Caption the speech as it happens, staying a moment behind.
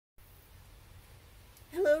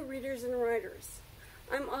Hello readers and writers.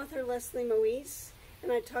 I'm author Leslie Moise,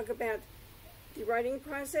 and I talk about the writing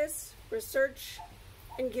process, research,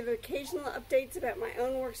 and give occasional updates about my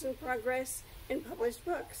own works in progress and published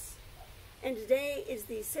books. And today is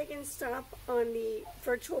the second stop on the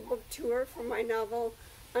virtual book tour for my novel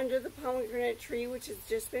Under the Pomegranate Tree, which has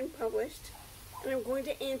just been published. And I'm going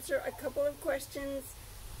to answer a couple of questions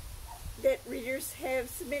that readers have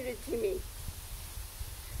submitted to me.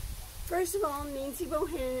 First of all, Nancy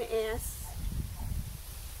Bohannon asks,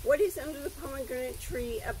 what is Under the Pomegranate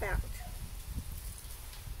Tree about?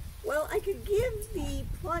 Well, I could give the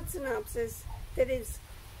plot synopsis that is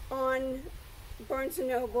on Barnes &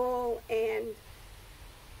 Noble and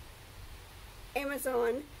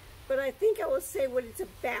Amazon, but I think I will say what it's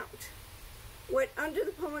about. What Under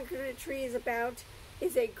the Pomegranate Tree is about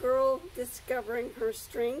is a girl discovering her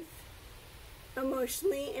strength,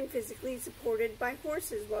 emotionally and physically supported by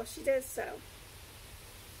horses while she does so.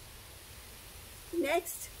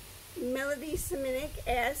 Next, Melody Seminik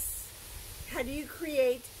asks, how do you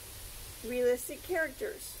create realistic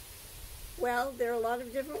characters? Well, there are a lot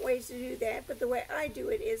of different ways to do that, but the way I do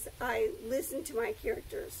it is I listen to my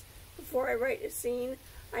characters. Before I write a scene,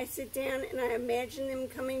 I sit down and I imagine them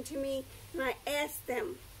coming to me, and I ask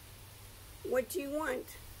them, what do you want?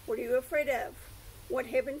 What are you afraid of? What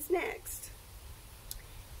happens next?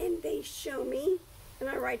 And they show me, and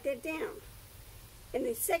I write that down. And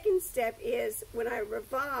the second step is when I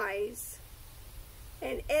revise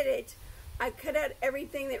and edit, I cut out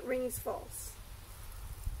everything that rings false.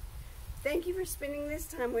 Thank you for spending this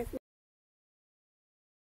time with me.